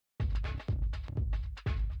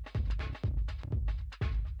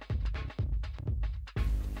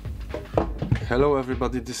Hello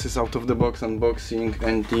everybody, this is Out of the Box Unboxing,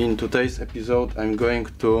 and in today's episode I'm going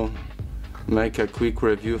to make a quick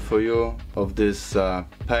review for you of this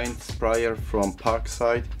paint sprayer from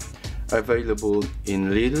Parkside, available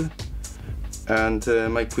in Lidl. And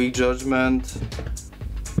my quick judgment,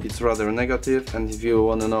 it's rather negative, and if you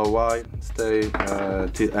want to know why, stay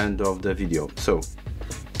till end of the video. So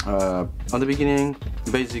on the beginning,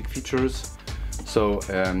 basic features. So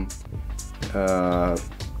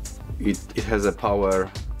it has a power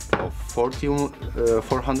of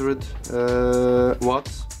 400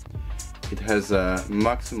 watts. It has a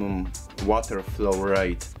maximum water flow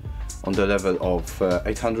rate on the level of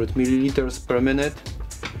 800 milliliters per minute.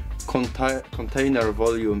 Container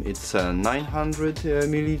volume, it's 900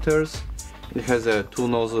 milliliters. It has two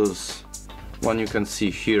nozzles, one you can see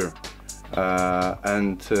here,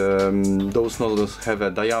 and those nozzles have a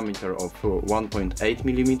diameter of 1.8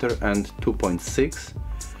 millimeter and 2.6.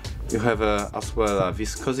 You have as well a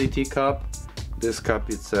viscosity cap. This cap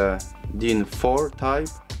is a DIN 4 type.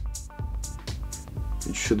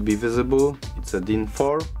 It should be visible. It's a DIN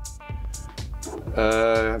 4.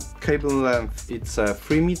 Cable length, it's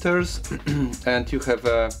 3 meters and you have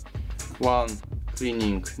one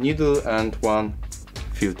cleaning needle and one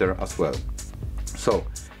filter as well. So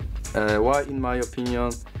why, in my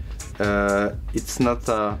opinion, it's not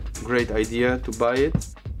a great idea to buy it.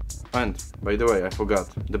 And by the way, I forgot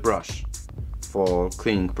the brush for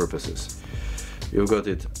cleaning purposes. You got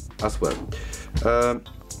it as well.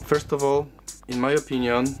 First of all, in my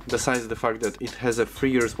opinion, besides the fact that it has a 3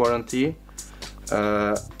 years warranty,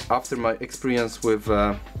 after my experience with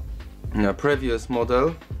a previous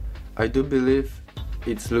model, I do believe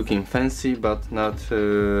it's looking fancy but not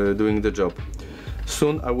doing the job.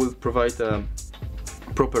 Soon I will provide a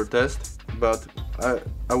proper test, but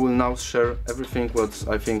I will now share everything what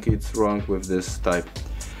I think it's wrong with this type.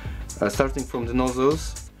 Starting from the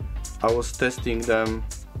nozzles, I was testing them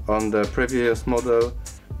on the previous model.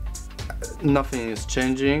 Nothing is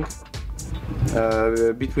changing.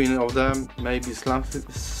 Between of them, maybe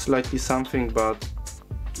slightly something, but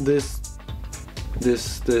this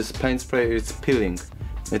paint spray is peeling.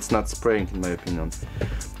 It's not spraying, in my opinion.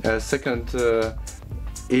 Second,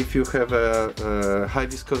 if you have a high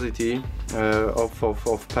viscosity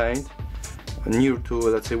of paint near to,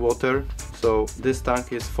 let's say, water, so this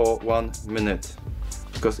tank is for 1 minute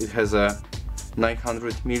because it has a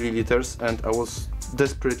 900 milliliters, and I was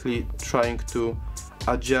desperately trying to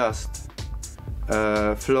adjust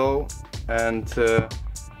flow, and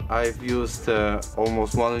I've used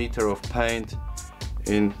almost 1 liter of paint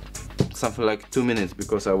in something like 2 minutes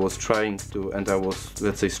because I was trying to, and I was,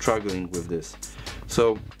 let's say, struggling with this.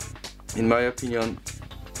 So in my opinion,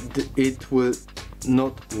 it will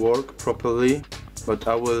not work properly, but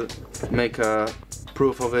I will make a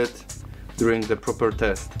proof of it during the proper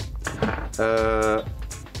test.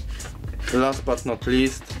 Last but not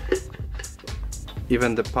least,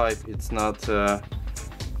 even the pipe, it's not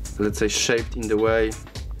let's say shaped in the way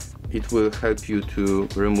it will help you to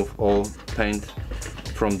remove all paint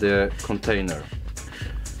from the container.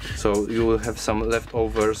 So you will have some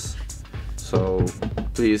leftovers, so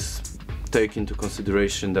please take into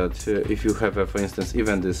consideration that if you have for instance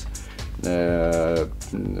even this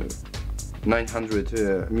 900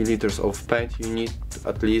 milliliters of paint, you need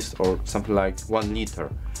at least, or something like 1 liter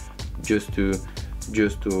just to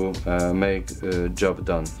make the job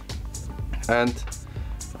done. And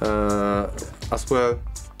as well,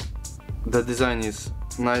 the design is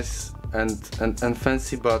nice and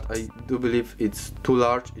fancy, but I do believe it's too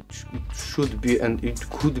large. It should be, and it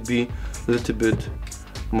could be a little bit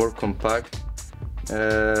more compact,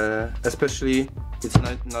 especially it's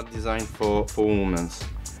not designed for women.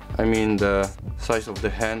 I mean, the size of the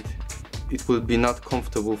hand, it will be not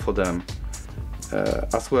comfortable for them,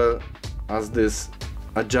 as well as this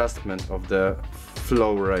adjustment of the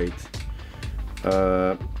flow rate.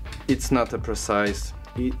 It's not a precise,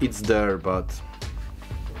 it's there, but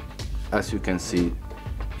as you can see,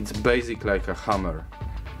 it's basic like a hammer,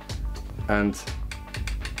 and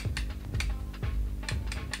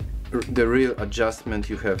the real adjustment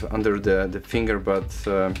you have under the finger, but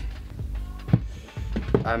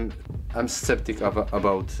I'm skeptic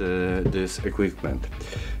about this equipment.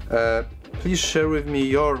 Please share with me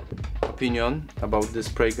your opinion about this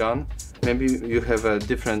spray gun. Maybe you have a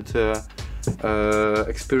different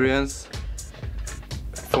experience.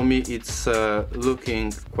 For me, it's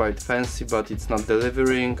looking quite fancy, but it's not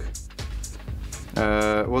delivering.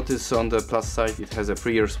 What is on the plus side, it has a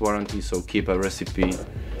 3 years warranty, so keep a recipe,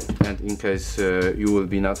 and in case you will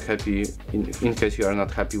be not happy, in case you are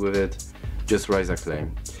not happy with it, just raise a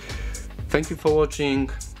claim. Thank you for watching.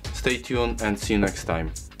 Stay tuned and see you next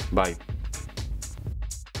time. Bye.